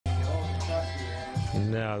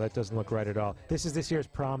No, that doesn't look right at all. This is this year's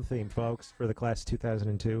prom theme, folks, for the class of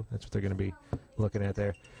 2002. That's what they're going to be looking at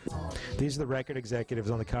there. These are the record executives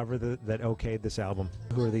on the cover that okayed this album.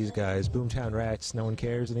 Who are these guys? Boomtown Rats. No one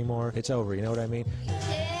cares anymore. It's over. You know what I mean?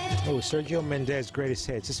 Oh, Sergio Mendes, greatest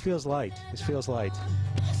hits. This feels light. This feels light.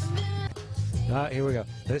 Here we go.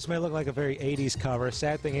 This may look like a very 80s cover.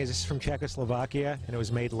 Sad thing is, this is from Czechoslovakia, and it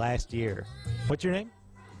was made last year. What's your name?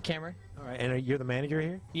 Cameron. All right, and you're the manager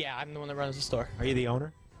here? Yeah, I'm the one that runs the store. Are you the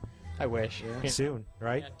owner? I wish. Yeah. Soon,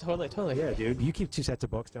 right? Yeah, totally. Yeah, dude. You keep 2 sets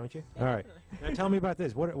of books, don't you? All right. Now tell me about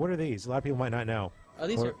this. What are these? A lot of people might not know. Oh,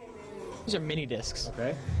 these are mini discs.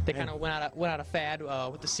 Okay. They kind of went out of fad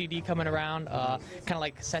with the CD coming around. Kind of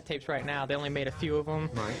like cassette tapes right now. They only made a few of them.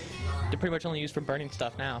 Right. They're pretty much only used for burning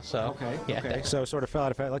stuff now. So. Okay. Yeah. Okay. So sort of fell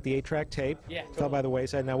out of fad, like the 8-track tape. Yeah. Fell by the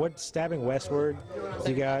wayside. Now, what Stabbing Westward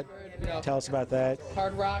you got? You know, tell us about that.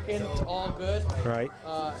 Hard rocking. It's all good. Right.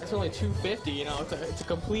 It's only $250. You know, it's a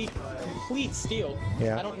complete steal.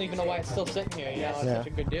 Yeah. I don't even know why it's still sitting here. You know, it's such a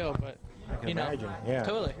good deal, but. I can imagine. Yeah.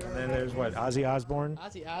 Totally. And then there's what, Ozzy Osbourne?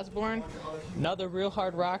 Ozzy Osbourne, another real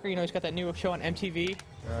hard rocker. You know, he's got that new show on MTV.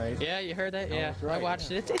 Right. Yeah, you heard that? Oh, Yeah, that's right. I watched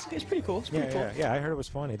it. It's pretty cool. It's pretty cool. Yeah, I heard it was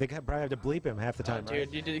funny. They probably have to bleep him half the time, Dude,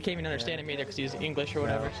 right? you can't even understand him either because he's English or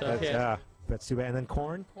whatever. So That's too bad. And then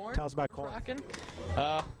Korn? Tell us about Korn. Rockin'.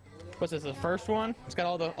 What's this? The first one? It's got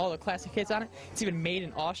all the classic hits on it. It's even made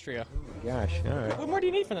in Austria. Gosh, all right. What more do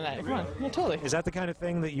you need from that? Come on, yeah, totally. Is that the kind of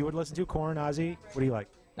thing that you would listen to? Korn, Ozzy? What do you like?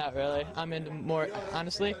 Not really. I'm into more,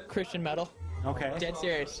 honestly, Christian metal. Okay. Dead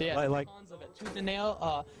serious. Yeah. Like tons of it. Tooth and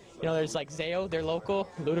nail. You know, there's like Zayo, they're local,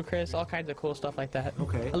 Ludacris, all kinds of cool stuff like that.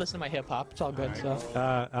 Okay. I listen to my hip hop. It's all good. All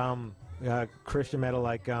right. So. Christian metal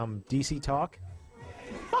like DC Talk.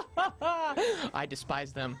 I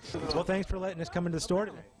despise them. Well, thanks for letting us come into the store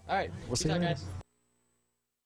today. All right. We'll see you guys. later.